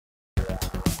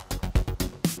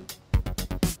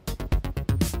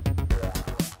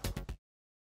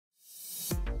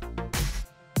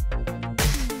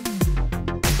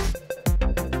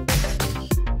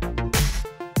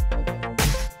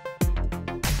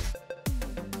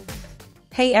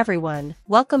Hey everyone,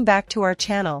 welcome back to our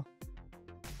channel.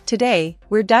 Today,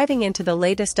 we're diving into the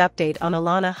latest update on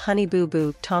Alana Honey Boo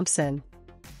Boo Thompson.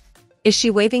 Is she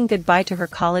waving goodbye to her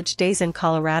college days in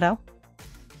Colorado?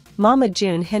 Mama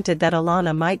June hinted that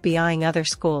Alana might be eyeing other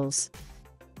schools.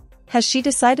 Has she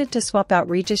decided to swap out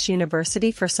Regis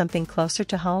University for something closer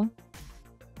to home?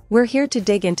 We're here to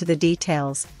dig into the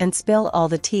details and spill all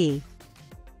the tea.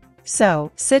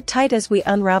 So, sit tight as we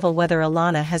unravel whether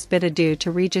Alana has bid adieu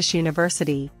to Regis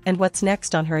University and what's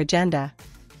next on her agenda.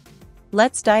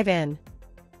 Let's dive in.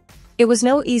 It was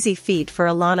no easy feat for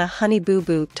Alana Honey Boo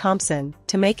Boo Thompson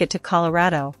to make it to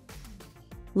Colorado.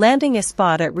 Landing a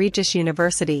spot at Regis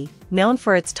University, known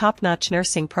for its top-notch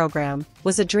nursing program,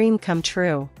 was a dream come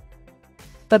true.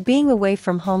 But being away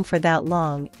from home for that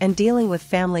long and dealing with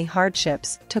family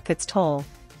hardships took its toll.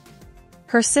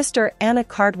 Her sister Anna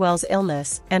Cardwell's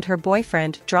illness and her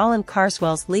boyfriend Drolin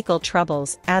Carswell's legal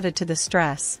troubles added to the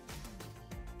stress.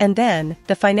 And then,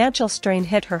 the financial strain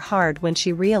hit her hard when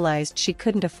she realized she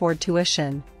couldn't afford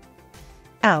tuition.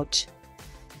 Ouch.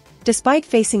 Despite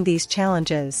facing these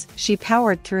challenges, she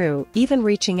powered through, even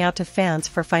reaching out to fans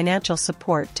for financial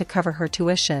support to cover her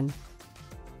tuition.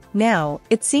 Now,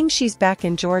 it seems she's back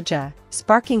in Georgia,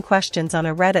 sparking questions on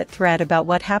a Reddit thread about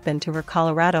what happened to her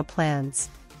Colorado plans.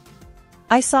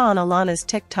 I saw on Alana's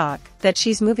TikTok that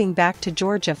she's moving back to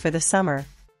Georgia for the summer.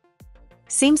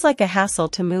 Seems like a hassle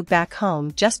to move back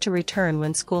home just to return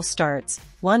when school starts,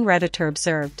 one Redditor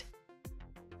observed.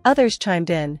 Others chimed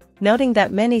in, noting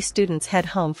that many students head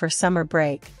home for summer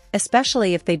break,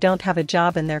 especially if they don't have a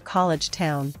job in their college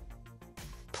town.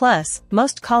 Plus,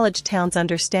 most college towns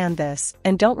understand this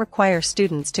and don't require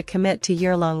students to commit to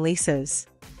year-long leases.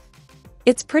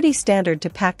 It's pretty standard to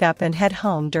pack up and head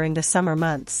home during the summer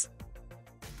months.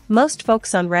 Most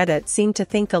folks on Reddit seem to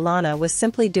think Alana was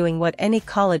simply doing what any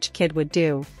college kid would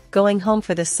do, going home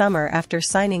for the summer after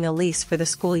signing a lease for the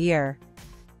school year.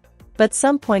 But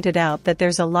some pointed out that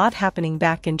there's a lot happening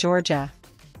back in Georgia.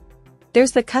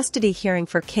 There's the custody hearing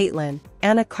for Caitlin,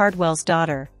 Anna Cardwell's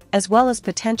daughter, as well as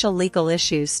potential legal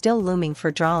issues still looming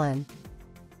for Drolin.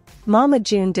 Mama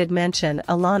June did mention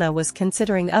Alana was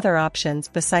considering other options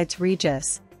besides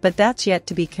Regis, but that's yet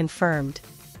to be confirmed.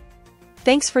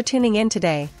 Thanks for tuning in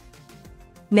today.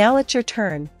 Now it's your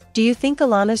turn. Do you think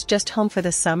Alana's just home for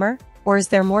the summer, or is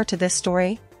there more to this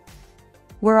story?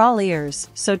 We're all ears,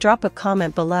 so drop a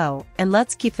comment below and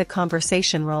let's keep the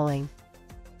conversation rolling.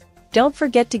 Don't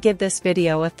forget to give this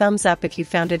video a thumbs up if you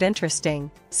found it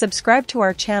interesting, subscribe to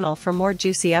our channel for more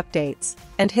juicy updates,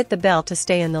 and hit the bell to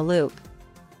stay in the loop.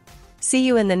 See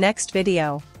you in the next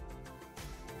video.